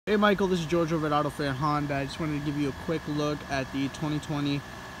Hey Michael, this is George over at Autofair Honda. I just wanted to give you a quick look at the 2020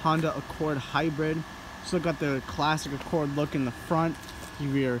 Honda Accord Hybrid. Just look at the classic Accord look in the front. You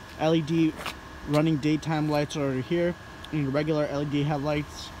have your LED running daytime lights over here, and your regular LED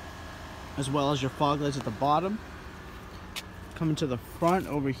headlights, as well as your fog lights at the bottom. Coming to the front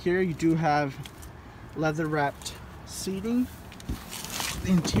over here, you do have leather wrapped seating.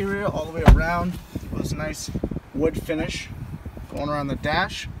 The interior all the way around with a nice wood finish going around the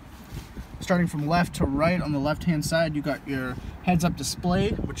dash. Starting from left to right, on the left hand side you got your heads up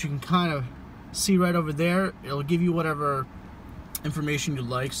display, which you can kind of see right over there. It'll give you whatever information you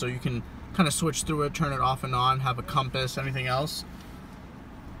like, so you can kind of switch through it, turn it off and on, have a compass, anything else.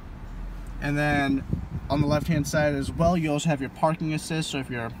 And then on the left hand side as well, you also have your parking assist, so if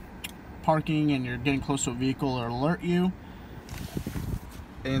you're parking and you're getting close to a vehicle, it'll alert you.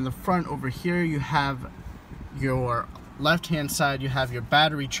 In the front over here, you have your left hand side, you have your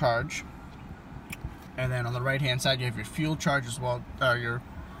battery charge, and then on the right hand side you have your fuel charge as well, your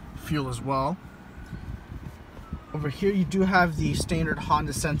fuel as well. Over here you do have the standard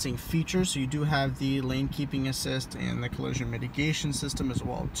Honda sensing features, so you do have the lane keeping assist and the collision mitigation system as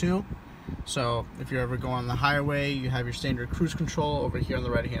well too. So if you're ever going on the highway, you have your standard cruise control over here on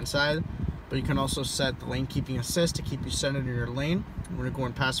the right hand side, but you can also set the lane keeping assist to keep you centered in your lane when you're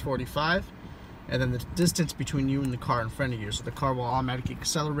going past 45. And then the distance between you and the car in front of you, so the car will automatically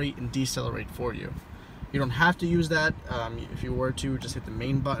accelerate and decelerate for you. You don't have to use that. If you were to, just hit the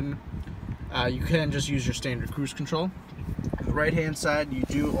main button. You can just use your standard cruise control. On the right hand side, you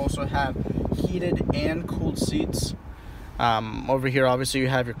do also have heated and cooled seats. Over here obviously you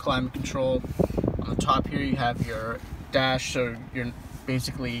have your climate control. On the top here you have your dash, so you're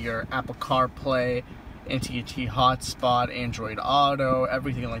basically your Apple CarPlay, NTT hotspot, Android Auto,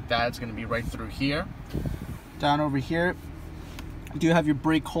 everything like that. It's going to be right through here. Down over here you do have your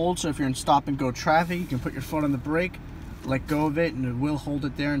brake hold, so if you're in stop and go traffic, you can put your foot on the brake, let go of it, and it will hold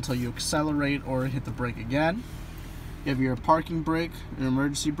it there until you accelerate or hit the brake again. You have your parking brake, your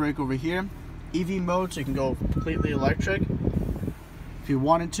emergency brake over here. EV mode, so you can go completely electric if you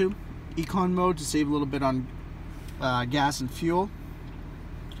wanted to. Econ mode to save a little bit on gas and fuel.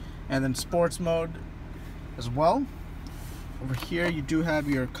 And then sports mode as well. Over here you do have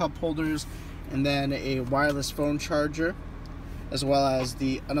your cup holders and then a wireless phone charger, as well as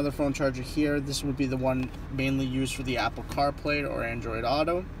another phone charger here. This would be the one mainly used for the Apple CarPlay or Android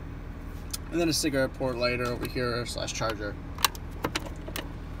Auto. And then a cigarette port lighter over here / charger.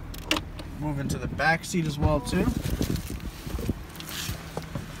 Move into the back seat as well too.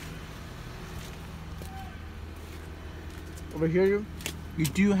 Over here you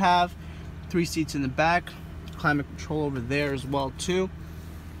do have 3 seats in the back, climate control over there as well too.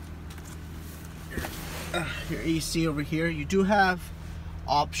 Your AC over here. You do have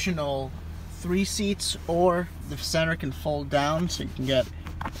optional 3 seats, or the center can fold down, so you can get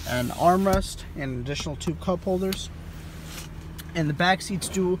an armrest and an additional 2 cup holders. And the back seats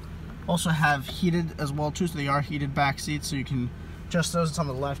do also have heated as well too, so they are heated back seats, so you can adjust those. It's on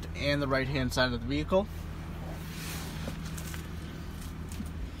the left and the right hand side of the vehicle.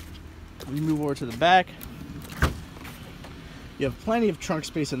 We move over to the back. You have plenty of trunk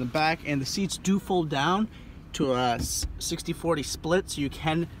space in the back, and the seats do fold down to a 60-40 split, so you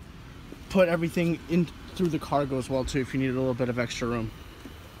can put everything in through the cargo as well too if you need a little bit of extra room.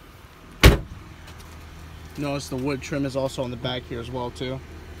 Notice the wood trim is also on the back here as well too.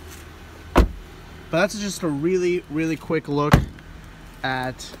 But that's just a really quick look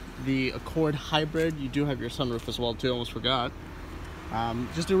at the Accord Hybrid. You do have your sunroof as well too, almost forgot.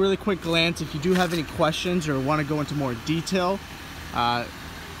 Just a really quick glance. If you do have any questions or want to go into more detail,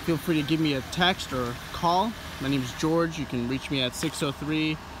 feel free to give me a text or call. My name is George. You can reach me at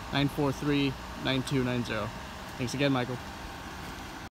 603-943-9290. Thanks again, Michael.